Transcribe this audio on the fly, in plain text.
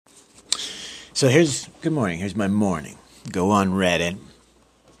So good morning. Here's my morning. Go on Reddit,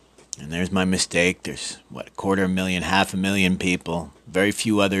 and there's my mistake. There's, what, 250,000, 500,000 people, very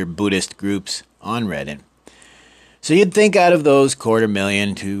few other Buddhist groups on Reddit. So you'd think out of those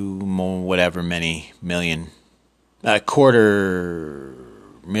 250,000 to more, whatever many million,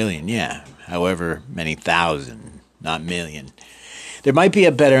 250,000, yeah, however many thousand, not million, there might be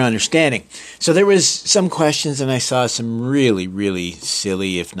a better understanding. So there was some questions, and I saw some really, really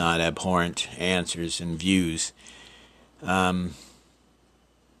silly, if not abhorrent, answers and views. But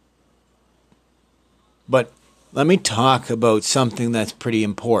let me talk about something that's pretty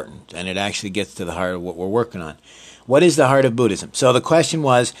important, and it actually gets to the heart of what we're working on. What is the heart of Buddhism? So the question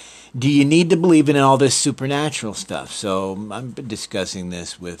was, do you need to believe in all this supernatural stuff? So I've been discussing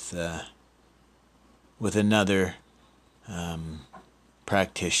this with another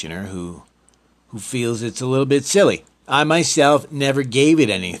practitioner who feels it's a little bit silly. I myself never gave it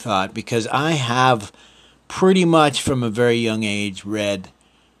any thought because I have pretty much from a very young age read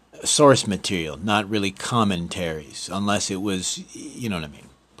source material, not really commentaries, unless it was, you know what I mean,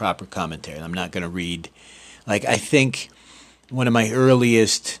 proper commentary. I'm not going to read, like, I think one of my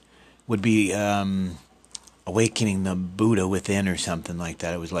earliest would be Awakening the Buddha Within or something like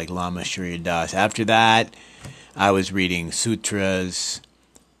that. It was like Lama Surya Das. After that, I was reading sutras.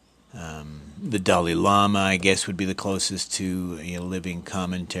 The Dalai Lama, I guess, would be the closest to a living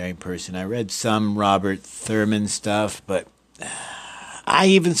commentary person. I read some Robert Thurman stuff, but I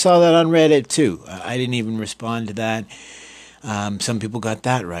even saw that on Reddit too. I didn't even respond to that. Some people got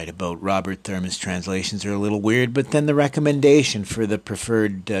that right about Robert Thurman's translations are a little weird, but then the recommendation for the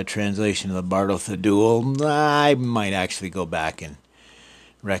preferred translation of the Bardo Thadul, I might actually go back and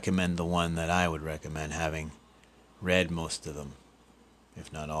recommend the one that I would recommend, having read most of them,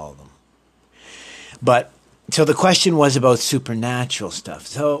 if not all of them. But, so the question was about supernatural stuff.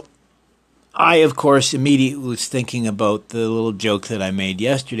 So I, of course, immediately was thinking about the little joke that I made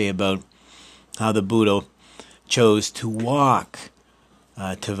yesterday about how the Buddha chose to walk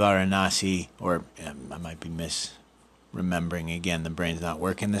to Varanasi, or I might be misremembering again, the brain's not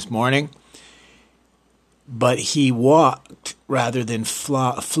working this morning, but he walked rather than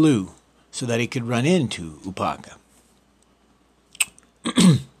flew so that he could run into Upaka.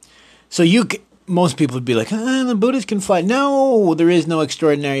 So most people would be like, the Buddhists can fly. No, there is no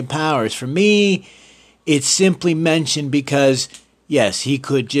extraordinary powers. For me, it's simply mentioned because, yes, he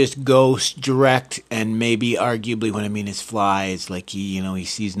could just go direct and maybe arguably, when I mean his fly, it's like he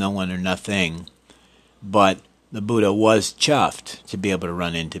sees no one or nothing. But the Buddha was chuffed to be able to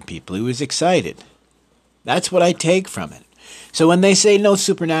run into people. He was excited. That's what I take from it. So when they say no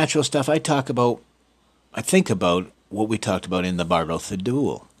supernatural stuff, I think about what we talked about in the Bardo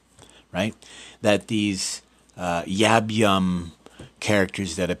Thadul, right? That these Yab-Yum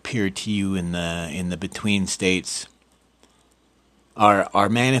characters that appear to you in the between states are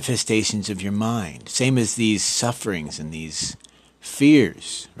manifestations of your mind. Same as these sufferings and these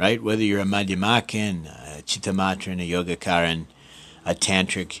fears, right? Whether you're a Madhyamakan, a Chittamatrin, a Yogacaran, a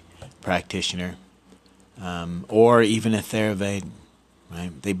Tantric practitioner, or even a Theravada,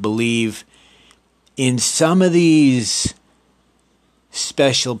 right? They believe in some of these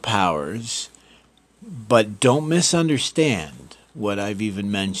special powers, but don't misunderstand what I've even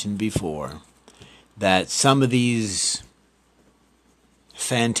mentioned before, that some of these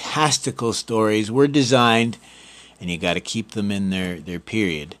fantastical stories were designed, and you got to keep them in their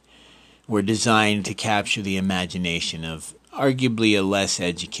period, were designed to capture the imagination of arguably a less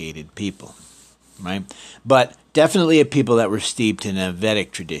educated people, right? But definitely a people that were steeped in a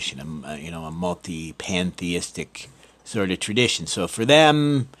Vedic tradition, a multi-pantheistic sort of tradition. So for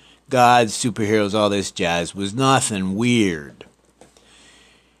them, gods, superheroes, all this jazz was nothing weird.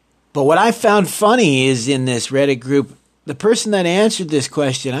 But what I found funny is in this Reddit group, the person that answered this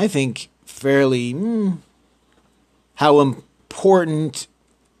question, I think fairly, how important,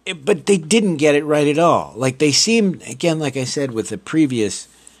 but they didn't get it right at all. Like they seemed, again, like I said with the previous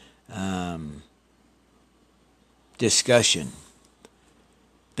discussion,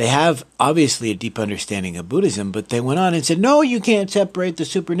 they have obviously a deep understanding of Buddhism, but they went on and said, no, you can't separate the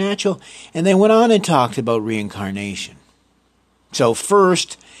supernatural. And they went on and talked about reincarnation. So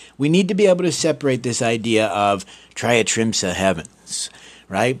first, we need to be able to separate this idea of Trayatrimsa heavens,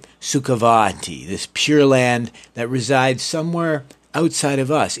 right? Sukhavati, this pure land that resides somewhere outside of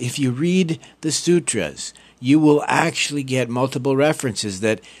us. If you read the sutras, you will actually get multiple references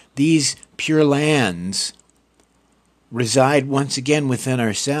that these pure lands reside once again within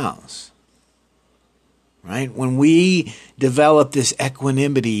ourselves, right? When we develop this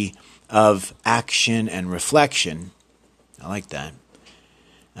equanimity of action and reflection, I like that,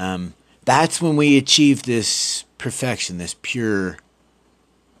 That's when we achieve this perfection, this pure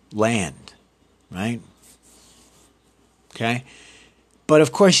land, right? Okay? But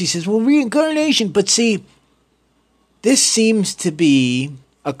of course he says, well, reincarnation. But see, this seems to be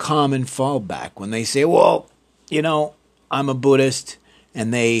a common fallback when they say, well, I'm a Buddhist,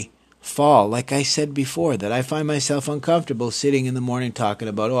 and they fall. Like I said before, that I find myself uncomfortable sitting in the morning talking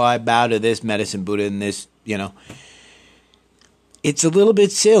about, I bow to this medicine Buddha and this, It's a little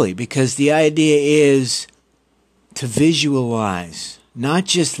bit silly because the idea is to visualize not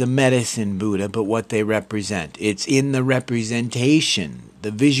just the medicine Buddha, but what they represent. It's in the representation,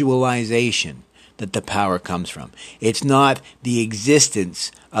 the visualization, that the power comes from. It's not the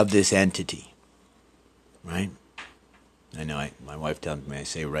existence of this entity. Right? I know my wife tells me I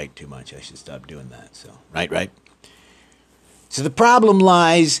say right too much. I should stop doing that. So, right. So the problem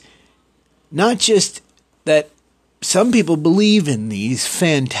lies not just that some people believe in these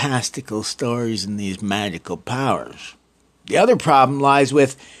fantastical stories and these magical powers. The other problem lies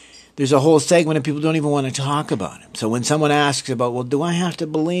with there's a whole segment of people who don't even want to talk about him. So when someone asks about, well, do I have to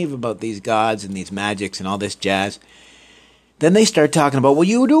believe about these gods and these magics and all this jazz? Then they start talking about, well,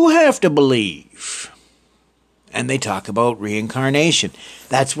 you do have to believe. And they talk about reincarnation.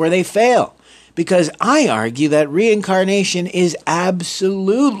 That's where they fail. Because I argue that reincarnation is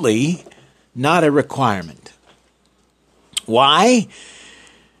absolutely not a requirement. Why?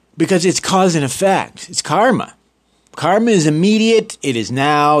 Because it's cause and effect. It's karma. Karma is immediate. It is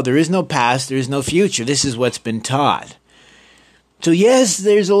now. There is no past. There is no future. This is what's been taught. So yes,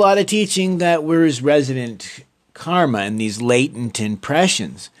 there's a lot of teaching that we're as resident karma and these latent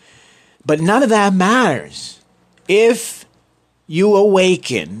impressions. But none of that matters. If you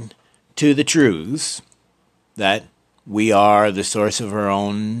awaken to the truths that we are the source of our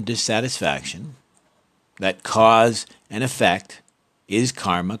own dissatisfaction, that cause and effect is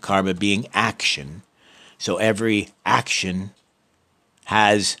karma, karma being action. So every action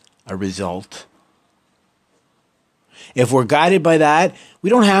has a result. If we're guided by that, we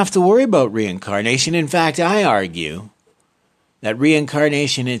don't have to worry about reincarnation. In fact, I argue that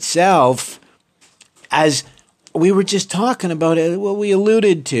reincarnation itself, as we were just talking about it, well, we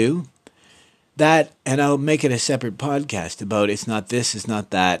alluded to that, and I'll make it a separate podcast about it's not this, it's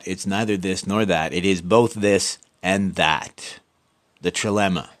not that, it's neither this nor that. It is both this and that. The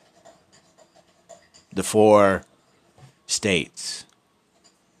trilemma. The 4 states.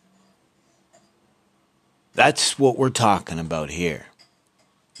 That's what we're talking about here,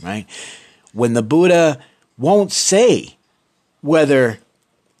 right? When the Buddha won't say whether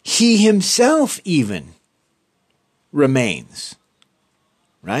he himself even remains,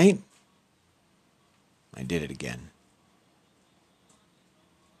 right? I did it again.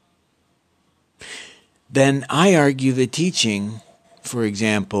 Then I argue the teaching, for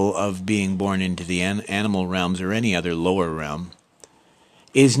example, of being born into the animal realms or any other lower realm,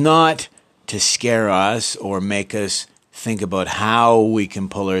 is not to scare us or make us think about how we can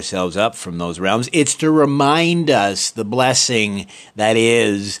pull ourselves up from those realms. It's to remind us the blessing that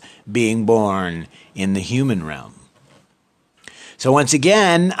is being born in the human realm. So once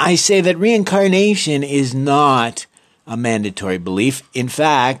again, I say that reincarnation is not a mandatory belief. In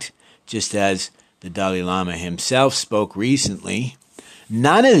fact, just as the Dalai Lama himself spoke recently,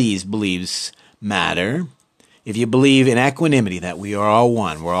 none of these beliefs matter if you believe in equanimity, that we are all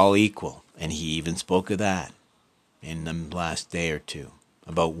one, we're all equal. And he even spoke of that in the last day or two,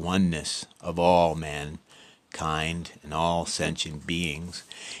 about oneness of all mankind and all sentient beings.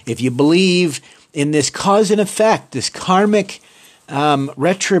 If you believe in this cause and effect, this karmic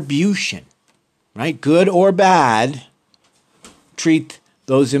retribution, right, good or bad, treat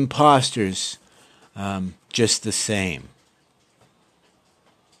those imposters just the same.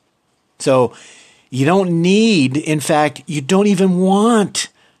 So you don't need, in fact, you don't even want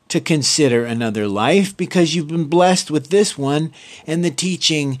to consider another life because you've been blessed with this one, and the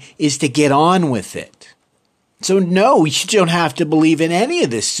teaching is to get on with it. So no, you don't have to believe in any of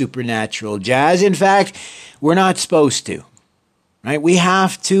this supernatural jazz. In fact, we're not supposed to. Right? We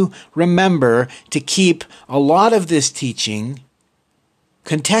have to remember to keep a lot of this teaching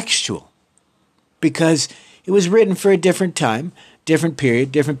contextual because it was written for a different time, different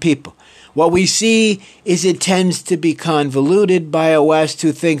period, different people. What we see is it tends to be convoluted by a West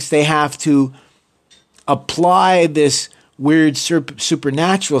who thinks they have to apply this weird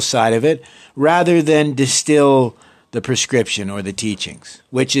supernatural side of it rather than distill the prescription or the teachings,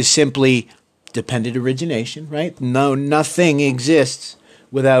 which is simply dependent origination, right? No, nothing exists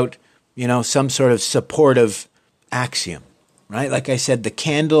without, some sort of supportive axiom, right? Like I said, the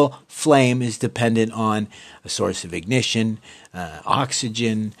candle flame is dependent on a source of ignition,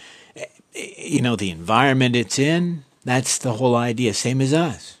 oxygen, the environment it's in. That's the whole idea, same as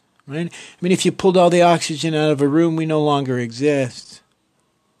us, right? I mean, if you pulled all the oxygen out of a room, we no longer exist,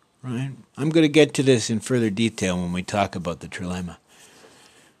 right? I'm going to get to this in further detail when we talk about the trilemma.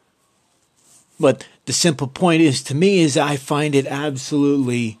 But the simple point is, to me, is I find it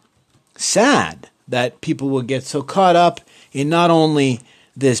absolutely sad that people will get so caught up in not only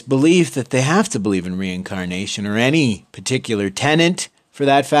this belief that they have to believe in reincarnation or any particular tenet for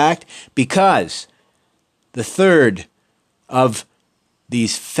that fact, because the third of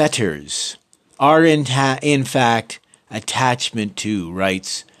these fetters are in fact attachment to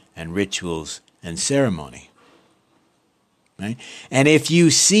rites and rituals and ceremony. Right? And if you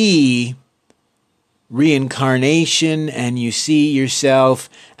see reincarnation and you see yourself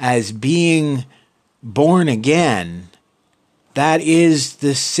as being born again, that is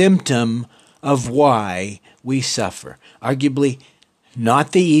the symptom of why we suffer. Arguably,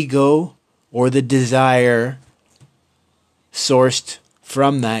 not the ego or the desire sourced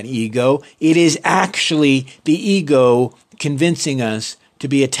from that ego. It is actually the ego convincing us to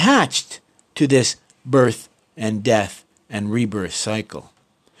be attached to this birth and death and rebirth cycle.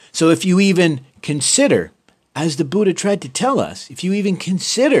 So if you even consider, as the Buddha tried to tell us, if you even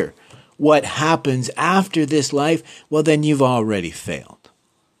consider what happens after this life, well, then you've already failed.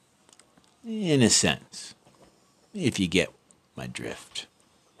 In a sense, if you get my drift.